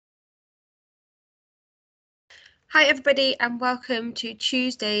Hi everybody and welcome to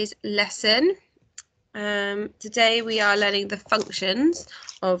Tuesday's lesson. Today we are learning the functions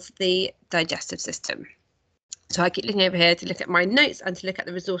of the digestive system. So I keep looking over here to look at my notes and to look at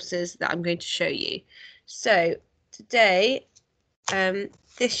the resources that I'm going to show you. So today,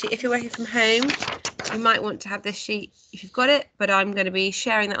 this sheet, if you're working from home, you might want to have this sheet if you've got it, but I'm going to be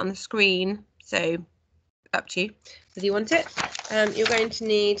sharing that on the screen, so up to you whether you want it. You're going to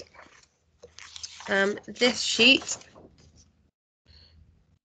need this sheet.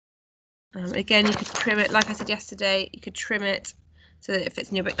 Again, you could trim it, like I said yesterday, you could trim it so that it fits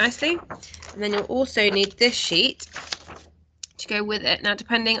in your book nicely. And then you'll also need this sheet to go with it. Now,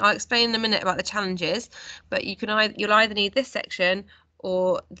 I'll explain in a minute about the challenges, but you'll either need this section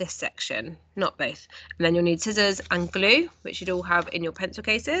or this section, not both. And then you'll need scissors and glue, which you'd all have in your pencil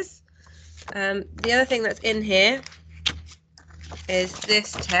cases. The other thing that's in here is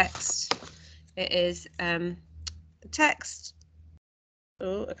this text. It is the text.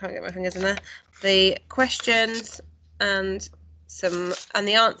 Oh, I can't get my fingers in there. The questions and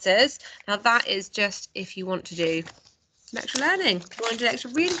the answers. Now that is just if you want to do some extra learning, if you want to do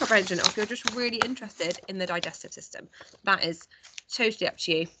extra reading comprehension, or if you're just really interested in the digestive system. That is totally up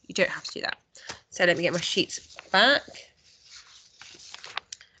to you. You don't have to do that. So let me get my sheets back.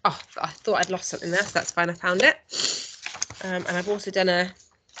 Oh, I thought I'd lost something there, so that's fine. I found it. And I've also done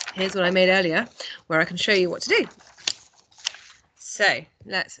here's what I made earlier, where I can show you what to do. So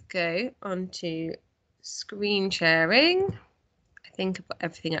let's go on to screen sharing. I think I've got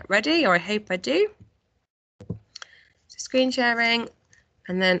everything up ready, or I hope I do. So screen sharing,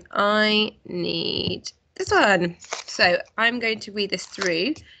 and then I need this one. So I'm going to read this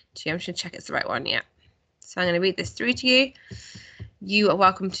through to you. I'm just going to check it's the right one. Yeah. So I'm going to read this through to you. You are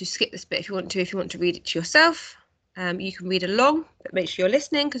welcome to skip this bit if you want to read it to yourself. You can read along, but make sure you're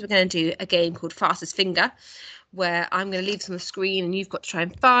listening because we're going to do a game called Fastest Finger, where I'm going to leave this on the screen and you've got to try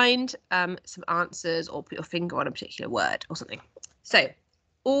and find some answers or put your finger on a particular word or something. So,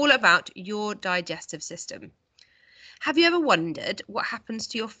 all about your digestive system. Have you ever wondered what happens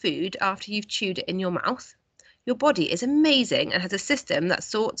to your food after you've chewed it in your mouth? Your body is amazing and has a system that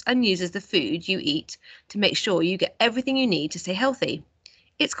sorts and uses the food you eat to make sure you get everything you need to stay healthy.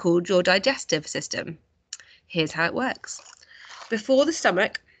 It's called your digestive system. Here's how it works. Before the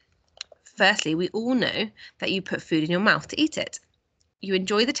stomach, firstly, we all know that you put food in your mouth to eat it. You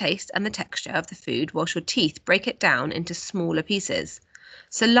enjoy the taste and the texture of the food whilst your teeth break it down into smaller pieces.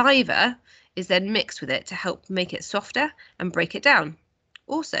 Saliva is then mixed with it to help make it softer and break it down.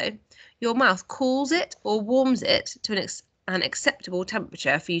 Also, your mouth cools it or warms it to an acceptable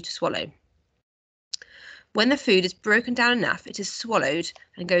temperature for you to swallow. When the food is broken down enough, it is swallowed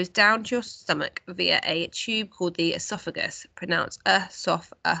and goes down to your stomach via a tube called the esophagus, pronounced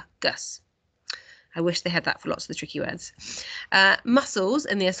esophagus. I wish they had that for lots of the tricky words. Muscles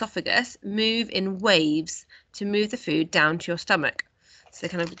in the esophagus move in waves to move the food down to your stomach. So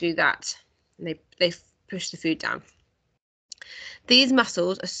they kind of do that, and they push the food down. These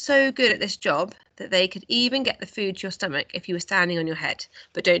muscles are so good at this job that they could even get the food to your stomach if you were standing on your head,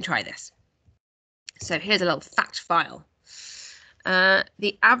 but don't try this. So here's a little fact file.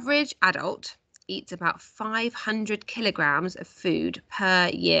 The average adult eats about 500 kilograms of food per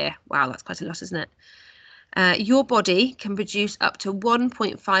year. Wow, that's quite a lot, isn't it? Your body can produce up to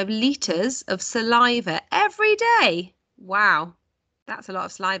 1.5 litres of saliva every day. Wow, that's a lot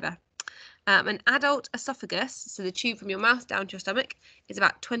of saliva. An adult esophagus, so the tube from your mouth down to your stomach, is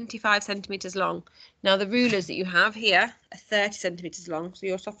about 25 centimetres long. Now, the rulers that you have here are 30 centimetres long, so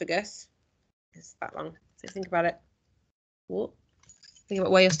your esophagus is that long. So think about it. Whoa. Think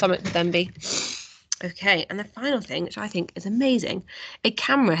about where your stomach would then be. Okay, and the final thing, which I think is amazing, a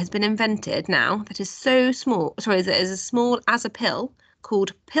camera has been invented now that is so small, that is as small as a pill,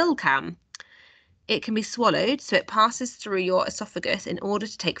 called PillCam. It can be swallowed, so it passes through your esophagus in order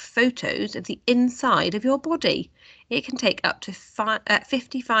to take photos of the inside of your body. It can take up to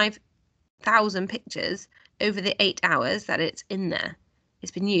 55,000 pictures over the 8 hours that it's in there.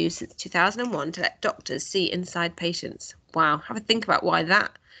 It's been used since 2001 to let doctors see inside patients. Wow, have a think about why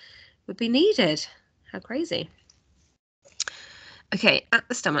that would be needed. How crazy. Okay, at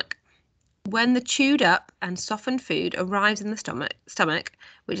the stomach. When the chewed up and softened food arrives in the stomach,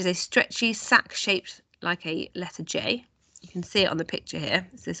 which is a stretchy sac shaped like a letter J, you can see it on the picture here.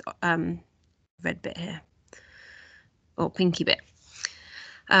 It's this red bit here, or pinky bit.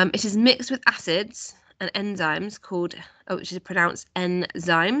 It is mixed with acids and enzymes which is pronounced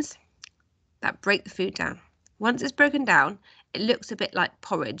enzymes, that break the food down. Once it's broken down, it looks a bit like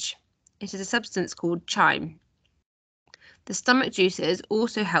porridge. It is a substance called chyme. The stomach juices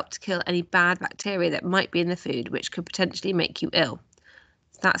also help to kill any bad bacteria that might be in the food, which could potentially make you ill.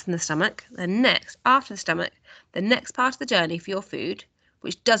 So that's in the stomach. Then next, after the stomach, the next part of the journey for your food,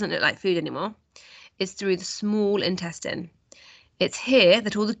 which doesn't look like food anymore, is through the small intestine. It's here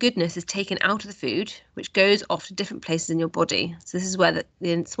that all the goodness is taken out of the food, which goes off to different places in your body. So this is where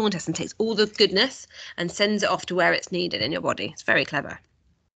the small intestine takes all the goodness and sends it off to where it's needed in your body. It's very clever.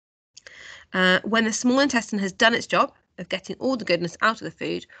 When the small intestine has done its job of getting all the goodness out of the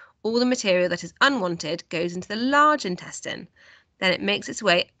food, all the material that is unwanted goes into the large intestine. Then it makes its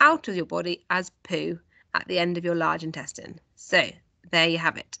way out of your body as poo at the end of your large intestine. So there you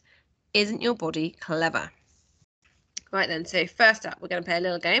have it. Isn't your body clever? Right then, so first up, we're going to play a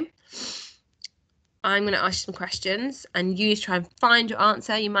little game. I'm going to ask you some questions and you try and find your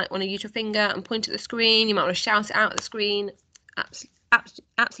answer. You might want to use your finger and point at the screen. You might want to shout it out at the screen.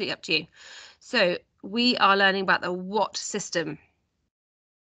 Absolutely up to you. So we are learning about the what system.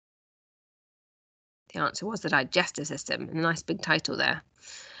 The answer was the digestive system. A nice big title there.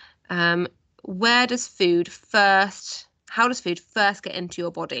 How does food first get into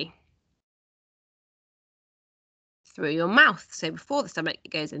your body? Through your mouth. So before the stomach, it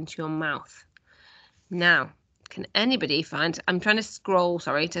goes into your mouth. Now, can anybody find, I'm trying to scroll,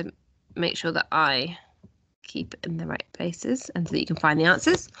 sorry, to make sure that I keep it in the right places and so that you can find the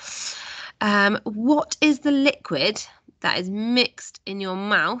answers. What is the liquid that is mixed in your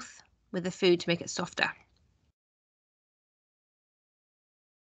mouth with the food to make it softer?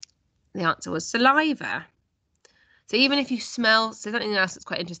 The answer was saliva. So even if you smell, so something else that's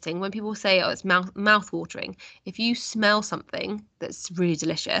quite interesting, when people say, oh, it's mouth watering, if you smell something that's really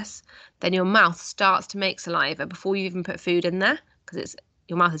delicious, then your mouth starts to make saliva before you even put food in there, because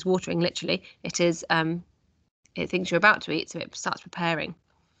your mouth is watering, literally. It is, it thinks you're about to eat, so it starts preparing.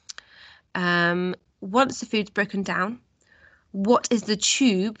 Once the food's broken down, what is the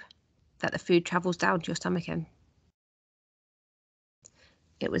tube that the food travels down to your stomach in?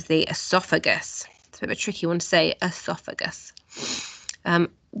 It was the esophagus. It's a bit of a tricky one to say, esophagus.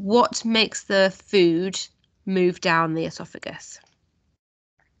 What makes the food move down the esophagus?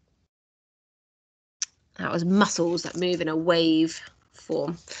 That was muscles that move in a wave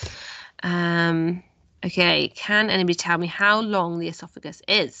form. Okay, can anybody tell me how long the esophagus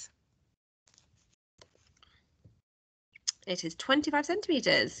is? It is 25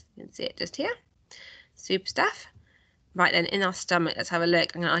 centimetres. You can see it just here. Super stuff. Right then, in our stomach, let's have a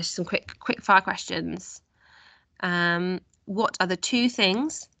look. I'm going to ask you some quick fire questions. What are the two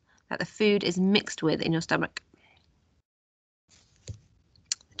things that the food is mixed with in your stomach? The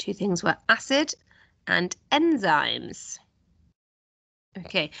two things were acid and enzymes.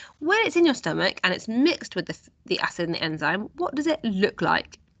 Okay, when it's in your stomach and it's mixed with the acid and the enzyme, what does it look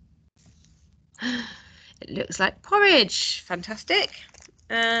like? It looks like porridge. Fantastic.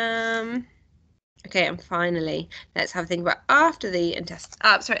 Okay, and finally, let's have a think about after the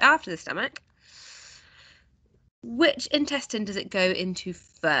stomach. Which intestine does it go into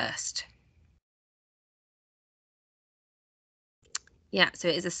first? Yeah, so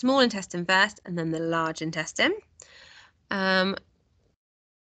it is a small intestine first and then the large intestine.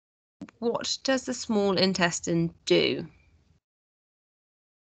 What does the small intestine do?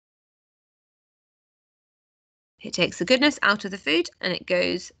 It takes the goodness out of the food and it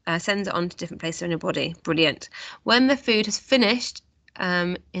goes, sends it on to different places in your body. Brilliant. When the food has finished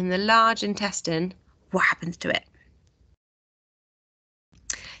in the large intestine, what happens to it?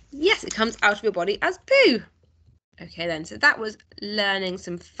 Yes, it comes out of your body as poo. Okay then, so that was learning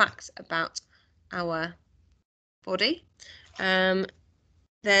some facts about our body.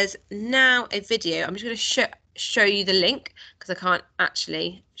 There's now a video. I'm just going to show you the link because I can't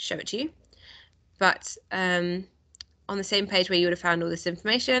actually show it to you. But on the same page where you would have found all this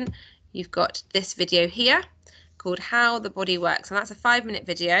information, you've got this video here called How the Body Works. And that's a 5-minute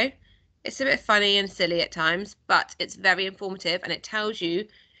video. It's a bit funny and silly at times, but it's very informative and it tells you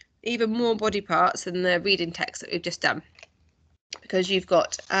even more body parts than the reading text that we've just done. Because you've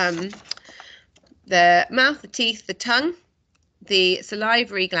got the mouth, the teeth, the tongue, the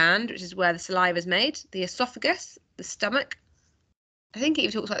salivary gland, which is where the saliva is made, the esophagus, the stomach. I think it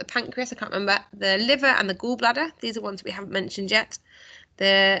even talks about the pancreas, I can't remember. The liver and the gallbladder. These are ones we haven't mentioned yet.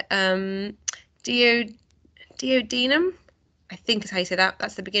 The duodenum, I think is how you say that.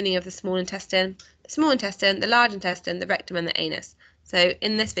 That's the beginning of the small intestine. The small intestine, the large intestine, the rectum and the anus. So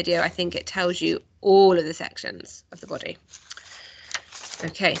in this video, I think it tells you all of the sections of the body.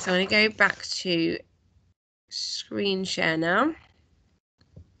 Okay, so I'm going to go back to screen share now.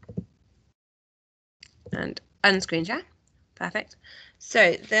 And unscreen share. Perfect.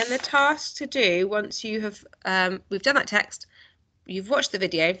 So then the task to do once you have, we've done that text, you've watched the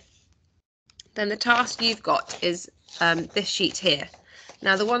video, then the task you've got is this sheet here.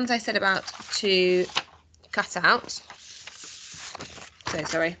 Now the ones I said about to cut out, so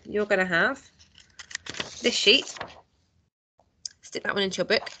sorry, you're going to have this sheet, stick that one into your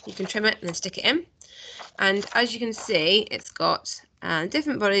book, you can trim it and then stick it in. And as you can see, it's got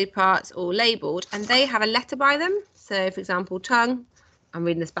different body parts all labelled, and they have a letter by them. So for example, tongue, I'm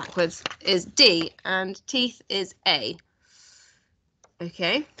reading this backwards, is D, and teeth is A.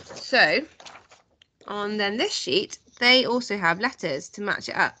 Okay, so on then this sheet, they also have letters to match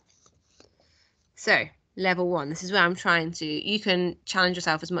it up. So level 1, this is where I'm trying to, you can challenge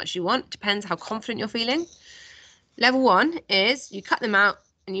yourself as much as you want, depends how confident you're feeling. Level 1 is you cut them out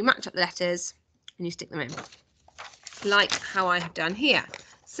and you match up the letters and you stick them in, like how I have done here.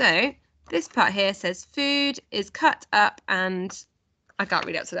 So this part here says food is cut up and, I can't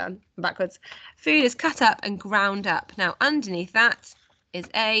read it upside down, backwards. Food is cut up and ground up. Now underneath that is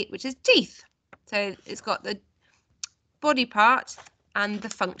A, which is teeth. So it's got the body part and the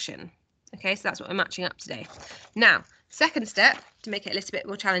function. Okay, so that's what we're matching up today. Now, second step, to make it a little bit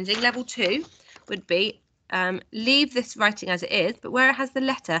more challenging, level 2 would be leave this writing as it is, but where it has the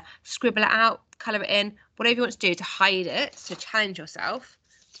letter, scribble it out, colour it in, whatever you want to do to hide it, to challenge yourself,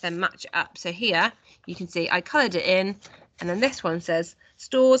 to then match it up. So here you can see I coloured it in, and then this one says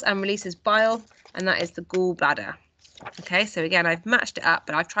stores and releases bile, and that is the gallbladder. Okay, so again, I've matched it up,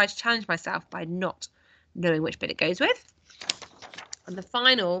 but I've tried to challenge myself by not knowing which bit it goes with. And the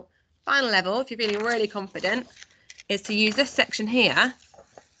final level, if you're feeling really confident, is to use this section here,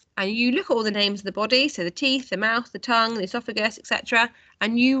 and you look at all the names of the body, so the teeth, the mouth, the tongue, the esophagus, etc.,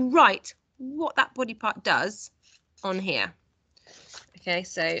 and you write what that body part does on here. Okay,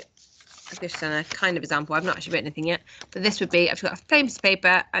 so I've just done a kind of example. I've not actually written anything yet, but this would be, I've got a plain piece of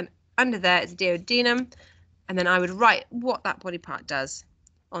paper, and under there is a duodenum, and then I would write what that body part does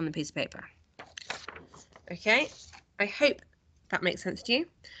on the piece of paper. Okay, I hope that makes sense to you.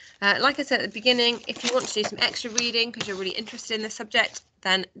 Like I said at the beginning, if you want to do some extra reading because you're really interested in this subject,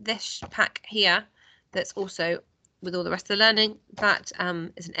 then this pack here, that's also with all the rest of the learning, that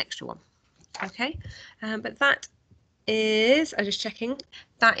is an extra one. Okay, but that is, I'm just checking,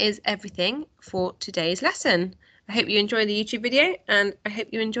 that is everything for today's lesson. I hope you enjoy the YouTube video, and I hope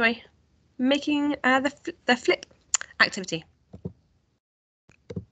you enjoy making the flip activity.